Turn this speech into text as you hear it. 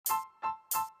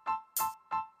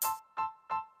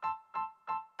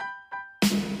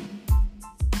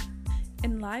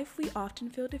life, we often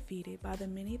feel defeated by the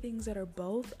many things that are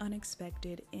both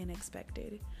unexpected and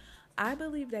expected. I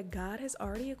believe that God has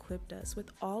already equipped us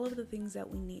with all of the things that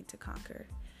we need to conquer.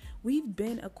 We've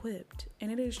been equipped,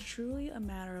 and it is truly a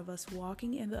matter of us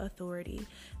walking in the authority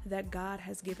that God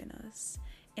has given us.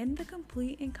 In the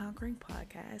Complete and Conquering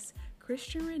podcast,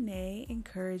 Christian Renee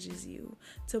encourages you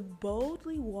to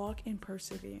boldly walk in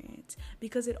perseverance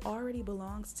because it already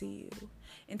belongs to you,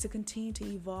 and to continue to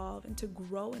evolve and to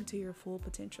grow into your full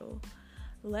potential.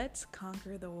 Let's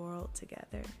conquer the world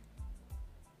together.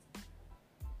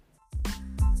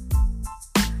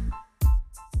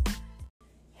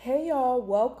 Hey y'all,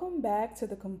 welcome back to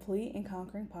the Complete and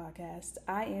Conquering podcast.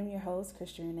 I am your host,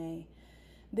 Christian Renee.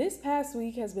 This past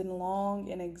week has been long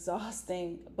and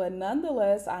exhausting, but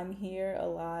nonetheless, I'm here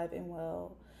alive and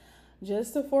well.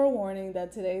 Just a forewarning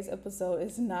that today's episode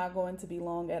is not going to be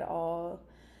long at all.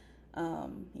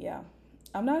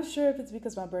 I'm not sure if it's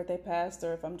because my birthday passed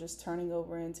or if I'm just turning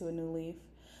over into a new leaf.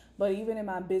 But even in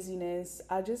my busyness,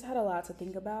 I just had a lot to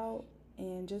think about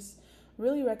and just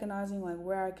really recognizing like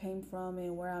where I came from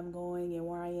and where I'm going and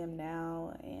where I am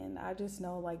now. And I just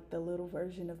know like the little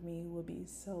version of me would be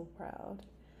so proud.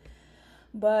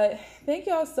 But thank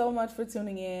y'all so much for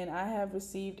tuning in. I have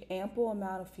received ample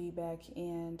amount of feedback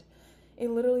and it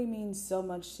literally means so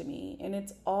much to me. And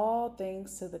it's all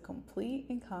thanks to the Complete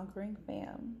and Conquering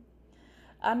fam.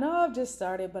 I know I've just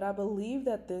started, but I believe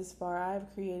that this far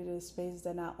I've created a space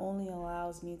that not only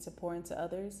allows me to pour into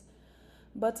others,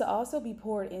 but to also be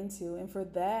poured into. And for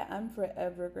that, I'm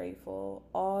forever grateful.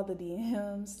 All the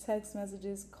DMs, text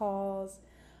messages, calls,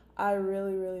 I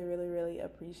really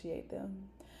appreciate them.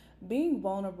 Being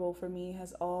vulnerable for me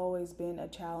has always been a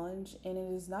challenge, and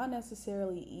it is not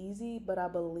necessarily easy, but I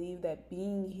believe that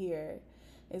being here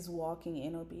is walking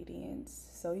in obedience.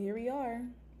 So here we are.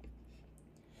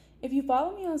 If you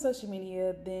follow me on social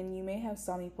media, then you may have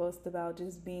saw me post about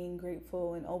just being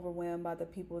grateful and overwhelmed by the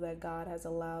people that God has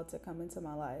allowed to come into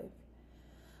my life.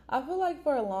 I feel like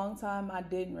for a long time I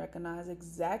didn't recognize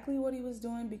exactly what he was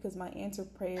doing because my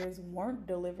answered prayers weren't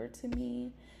delivered to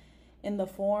me in the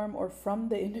form or from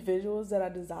the individuals that I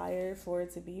desired for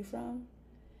it to be from.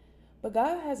 But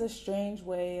God has a strange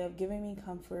way of giving me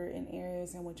comfort in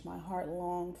areas in which my heart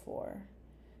longed for,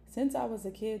 since I was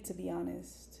a kid, to be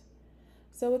honest.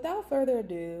 So without further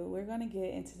ado, we're going to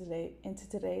get into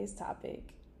today's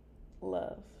topic,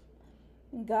 love.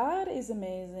 God is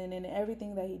amazing in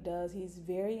everything that he does. He's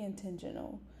very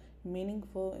intentional,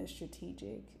 meaningful, and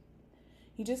strategic.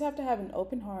 You just have to have an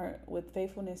open heart with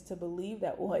faithfulness to believe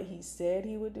that what he said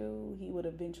he would do, he would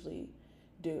eventually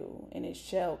do, and it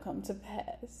shall come to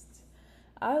pass.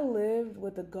 I lived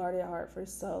with a guarded heart for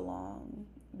so long.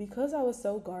 Because I was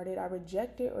so guarded, I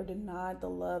rejected or denied the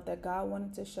love that God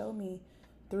wanted to show me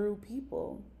through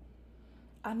people.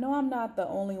 I know I'm not the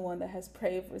only one that has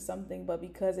prayed for something, but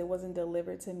because it wasn't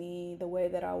delivered to me the way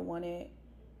that I wanted,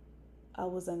 I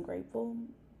was ungrateful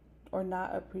or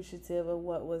not appreciative of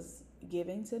what was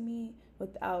given to me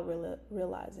without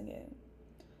realizing it.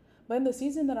 But in the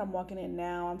season that I'm walking in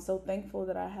now, I'm so thankful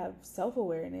that I have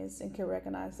self-awareness and can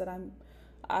recognize that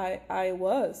I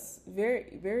was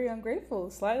very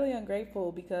ungrateful, slightly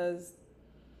ungrateful because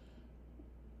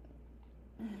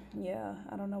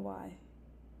I don't know why.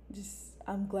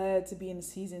 I'm glad to be in a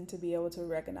season to be able to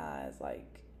recognize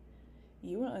like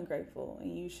you were ungrateful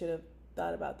and you should have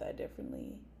thought about that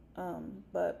differently.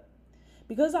 But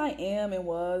because I am and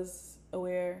was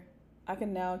aware, I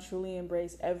can now truly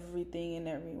embrace everything and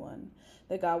everyone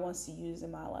that God wants to use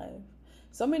in my life.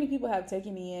 So many people have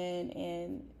taken me in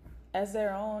and as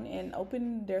their own and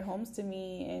opened their homes to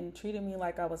me and treated me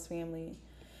like I was family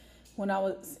when I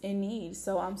was in need.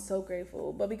 So I'm so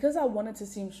grateful. But because I wanted to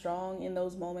seem strong in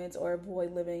those moments or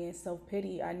avoid living in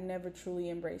self-pity, I never truly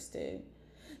embraced it.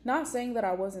 Not saying that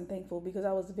I wasn't thankful, because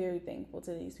I was very thankful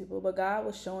to these people, but God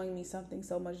was showing me something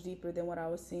so much deeper than what I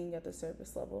was seeing at the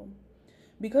surface level.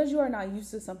 Because you are not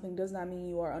used to something does not mean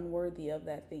you are unworthy of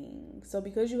that thing. So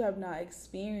because you have not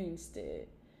experienced it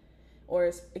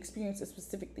or experienced a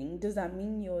specific thing does not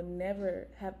mean you'll never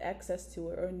have access to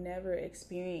it or never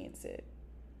experience it.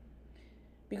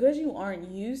 Because you aren't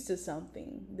used to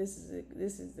something, this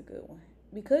is the good one.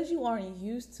 Because you aren't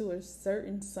used to a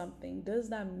certain something does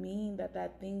not mean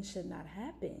that thing should not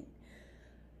happen.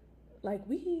 Like,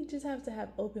 we just have to have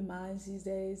open minds these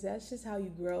days. That's just how you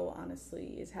grow,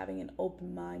 honestly, is having an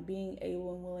open mind, being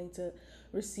able and willing to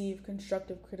receive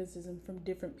constructive criticism from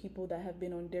different people that have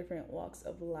been on different walks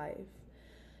of life.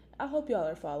 I hope y'all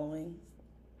are following.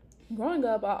 Growing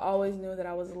up, I always knew that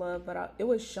I was loved, but it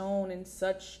was shown in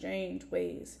such strange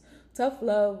ways. Tough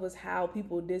love was how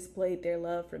people displayed their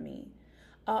love for me.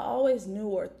 I always knew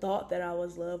or thought that I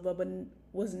was loved, but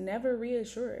was never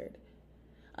reassured.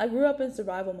 I grew up in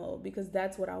survival mode because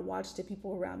that's what I watched the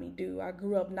people around me do. I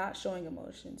grew up not showing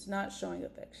emotions, not showing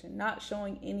affection, not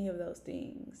showing any of those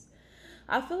things.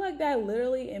 I feel like that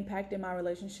literally impacted my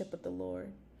relationship with the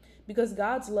Lord because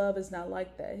God's love is not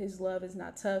like that. His love is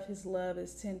not tough, His love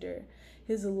is tender,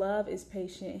 His love is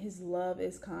patient, His love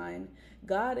is kind.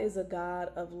 God is a God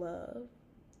of love.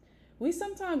 We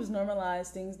sometimes normalize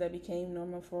things that became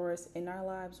normal for us in our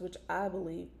lives, which I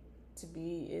believe to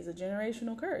be is a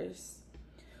generational curse.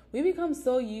 We become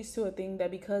so used to a thing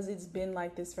that because it's been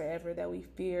like this forever that we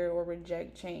fear or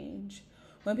reject change.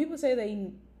 When people say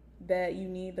that you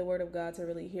need the word of God to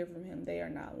really hear from Him, they are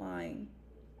not lying.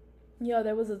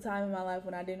 There was a time in my life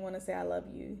when I didn't want to say I love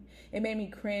you. It made me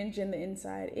cringe in the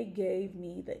inside. It gave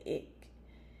me the ick.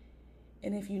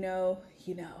 And if you know,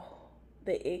 you know.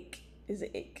 The ick is an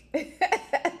ick.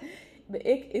 The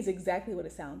ick is exactly what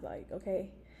it sounds like,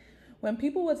 okay? When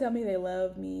people would tell me they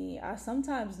love me, I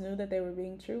sometimes knew that they were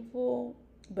being truthful,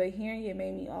 but hearing it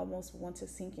made me almost want to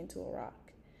sink into a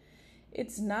rock.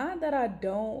 It's not that I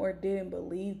don't or didn't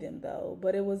believe them, though,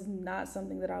 but it was not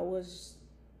something that I was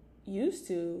used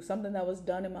to, something that was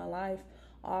done in my life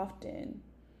often.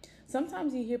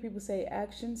 Sometimes you hear people say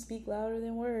actions speak louder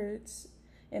than words.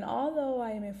 And although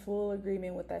I am in full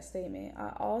agreement with that statement,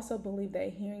 I also believe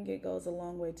that hearing it goes a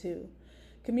long way too.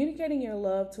 Communicating your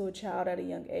love to a child at a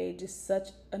young age is such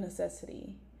a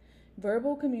necessity.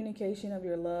 Verbal communication of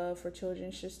your love for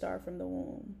children should start from the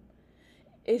womb.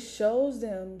 It shows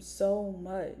them so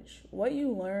much. What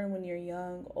you learn when you're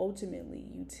young, ultimately,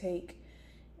 you take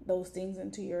those things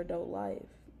into your adult life.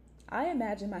 I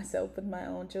imagine myself with my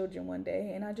own children one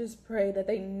day, and I just pray that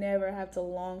they never have to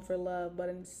long for love, but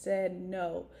instead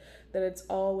know that it's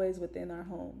always within our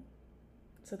home.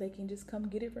 So they can just come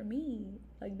get it from me.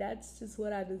 Like, that's just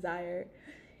what I desire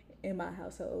in my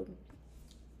household.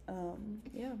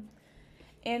 Yeah.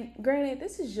 And granted,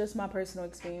 this is just my personal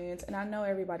experience, and I know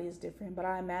everybody is different, but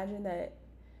I imagine that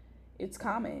it's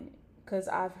common because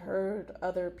I've heard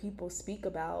other people speak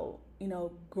about,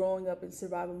 growing up in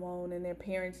survival mode and their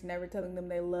parents never telling them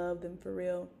they love them for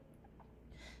real.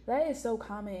 That is so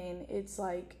common. It's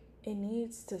like, it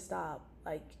needs to stop.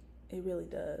 Like, it really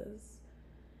does.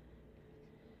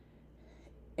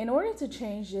 In order to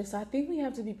change this, I think we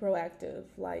have to be proactive,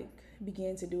 like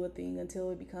begin to do a thing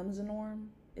until it becomes a norm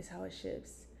is how it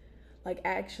shifts. Like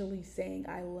actually saying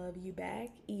I love you back,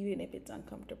 even if it's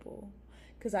uncomfortable.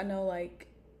 Because I know like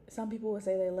some people would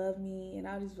say they love me and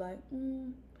I'll just be like,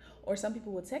 Or some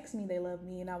people would text me they love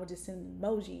me and I would just send an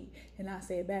emoji and I'll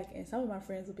say it back. And some of my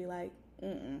friends would be like,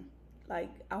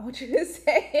 like, I want you to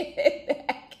say it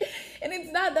back. And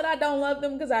it's not that I don't love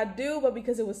them because I do, but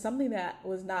because it was something that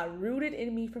was not rooted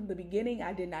in me from the beginning.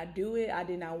 I did not do it. I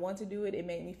did not want to do it. It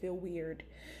made me feel weird,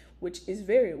 which is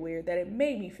very weird that it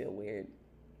made me feel weird.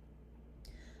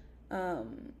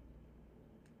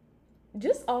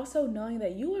 Just also knowing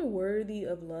that you are worthy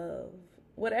of love,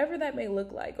 whatever that may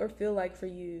look like or feel like for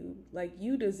you. Like,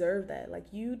 you deserve that. Like,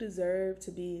 you deserve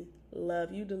to be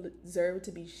loved. You deserve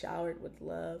to be showered with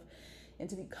love and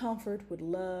to be comforted with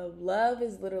love. Love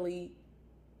is literally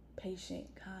patient,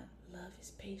 kind. Love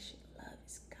is patient. Love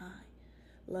is kind.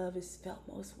 Love is felt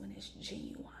most when it's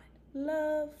genuine.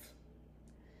 Love,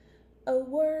 a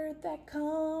word that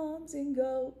comes and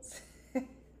goes.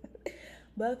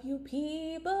 But few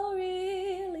people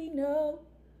really know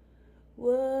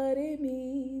what it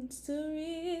means to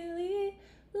really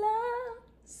love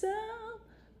somebody.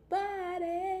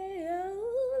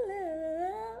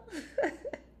 Oh, love.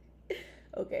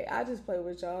 Okay, I just play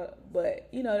with y'all, but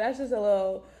that's just a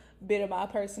little bit of my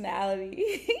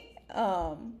personality.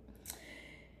 And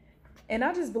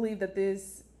I just believe that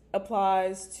this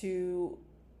applies to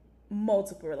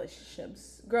multiple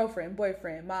relationships: girlfriend,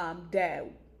 boyfriend, mom,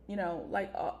 dad.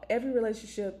 Every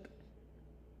relationship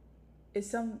is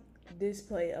some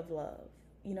display of love.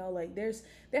 There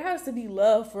has to be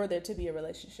love for there to be a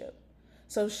relationship.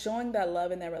 So showing that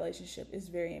love in that relationship is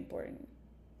very important.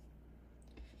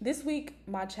 This week,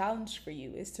 my challenge for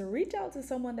you is to reach out to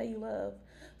someone that you love,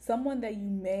 someone that you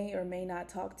may or may not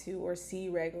talk to or see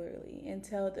regularly, and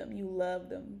tell them you love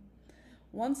them.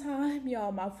 One time,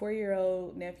 y'all, my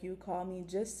 4-year-old nephew called me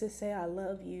just to say I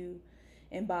love you,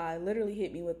 and bye. Literally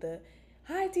hit me with the,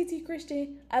 "Hi, TT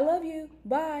Christian, I love you,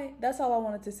 bye." That's all I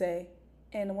wanted to say.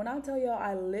 And when I tell y'all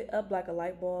I lit up like a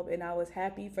light bulb and I was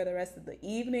happy for the rest of the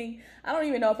evening, I don't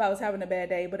even know if I was having a bad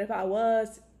day, but if I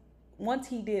was, once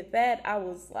he did that, I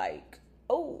was like,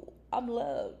 oh, I'm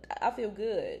loved. I feel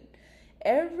good.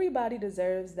 Everybody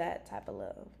deserves that type of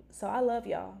love. So I love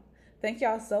y'all. Thank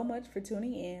y'all so much for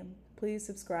tuning in. Please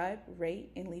subscribe, rate,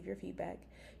 and leave your feedback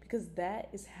because that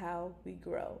is how we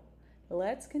grow.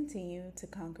 Let's continue to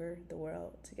conquer the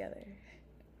world together.